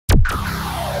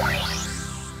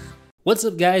What's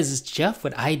up guys, it's Jeff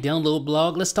with iDownload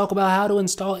Blog. Let's talk about how to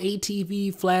install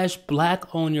aTV Flash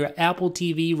Black on your Apple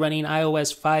TV running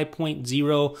iOS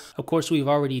 5.0. Of course, we've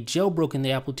already jailbroken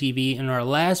the Apple TV in our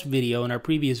last video, in our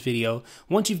previous video.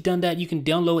 Once you've done that, you can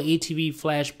download aTV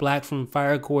Flash Black from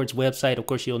Firecord's website. Of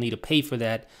course, you'll need to pay for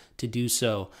that to do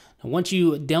so. Now, once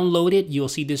you download it, you'll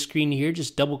see this screen here.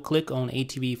 Just double click on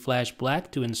aTV Flash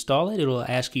Black to install it. It'll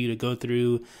ask you to go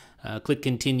through click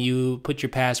continue, put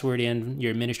your password in, your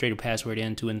administrator password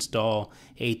in to install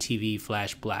aTV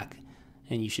Flash Black.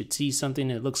 And you should see something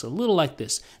that looks a little like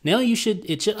this. Now it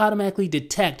should automatically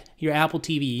detect your Apple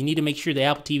TV. You need to make sure the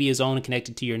Apple TV is on and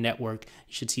connected to your network.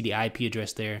 You should see the IP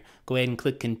address there. Go ahead and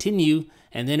click continue,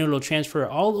 and then it'll transfer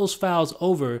all those files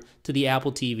over to the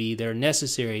Apple TV that are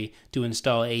necessary to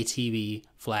install aTV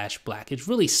Flash Black. It's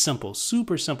really simple,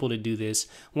 super simple to do this.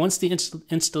 Once the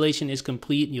installation is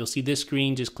complete, you'll see this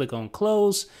screen. Just click on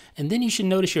close, and then you should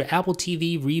notice your Apple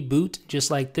TV reboot just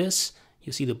like this.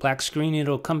 You'll see the black screen,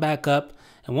 it'll come back up.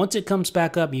 And once it comes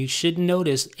back up, you should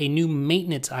notice a new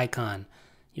maintenance icon.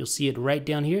 You'll see it right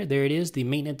down here. There it is, the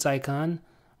maintenance icon,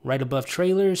 right above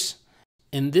trailers.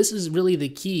 And this is really the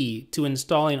key to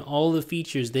installing all the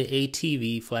features that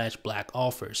aTV Flash Black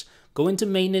offers. Go into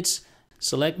maintenance,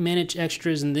 select manage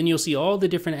extras, and then you'll see all the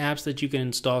different apps that you can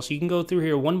install. So you can go through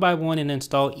here one by one and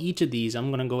install each of these. I'm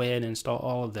going to go ahead and install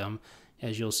all of them,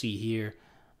 as you'll see here.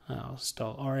 I'll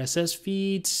install RSS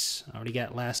feeds. I already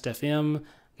got Last.fm,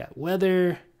 got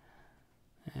weather,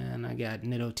 and I got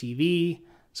aTV.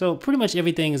 So pretty much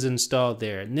everything is installed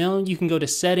there. Now you can go to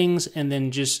settings and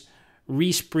then just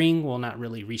respring, well, not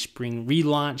really respring,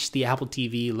 relaunch the Apple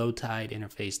TV low tide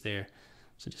interface there.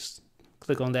 So just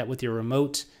click on that with your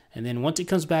remote. And then once it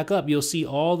comes back up, you'll see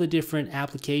all the different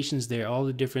applications there, all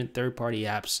the different third-party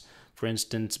apps. For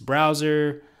instance,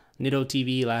 browser,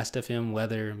 aTV, Last.fm,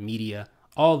 weather, media,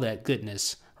 all that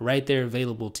goodness right there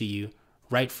available to you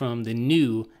right from the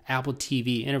new Apple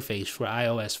TV interface for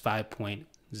iOS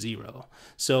 5.0.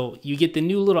 So you get the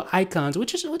new little icons,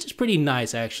 which is pretty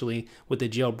nice actually with the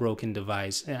jailbroken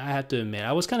device. And I have to admit,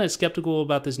 I was kind of skeptical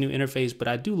about this new interface, but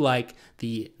I do like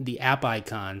the app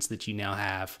icons that you now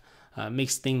have.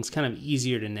 Makes things kind of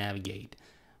easier to navigate.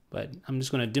 But I'm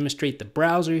just going to demonstrate the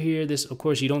browser here. This, of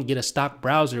course, you don't get a stock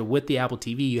browser with the Apple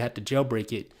TV. You have to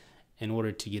jailbreak it in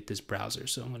order to get this browser.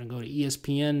 So I'm going to go to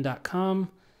espn.com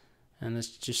and let's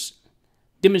just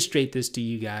demonstrate this to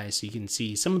you guys so you can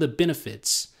see some of the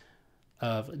benefits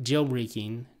of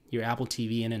jailbreaking your Apple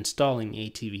TV and installing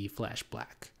aTV Flash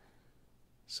Black.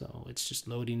 So it's just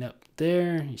loading up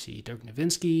there. You see Dirk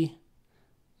Nowitzki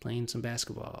playing some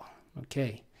basketball.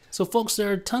 Okay. So folks, there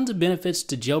are tons of benefits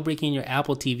to jailbreaking your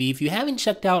Apple TV. If you haven't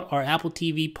checked out our Apple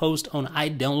TV post on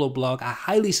iDownload Blog, I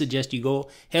highly suggest you go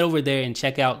head over there and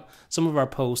check out some of our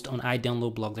posts on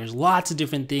iDownload Blog. There's lots of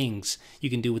different things you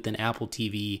can do with an Apple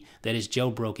TV that is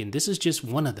jailbroken. This is just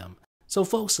one of them. So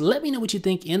folks, let me know what you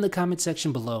think in the comment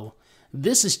section below.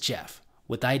 This is Jeff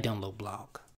with iDownload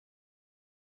Blog.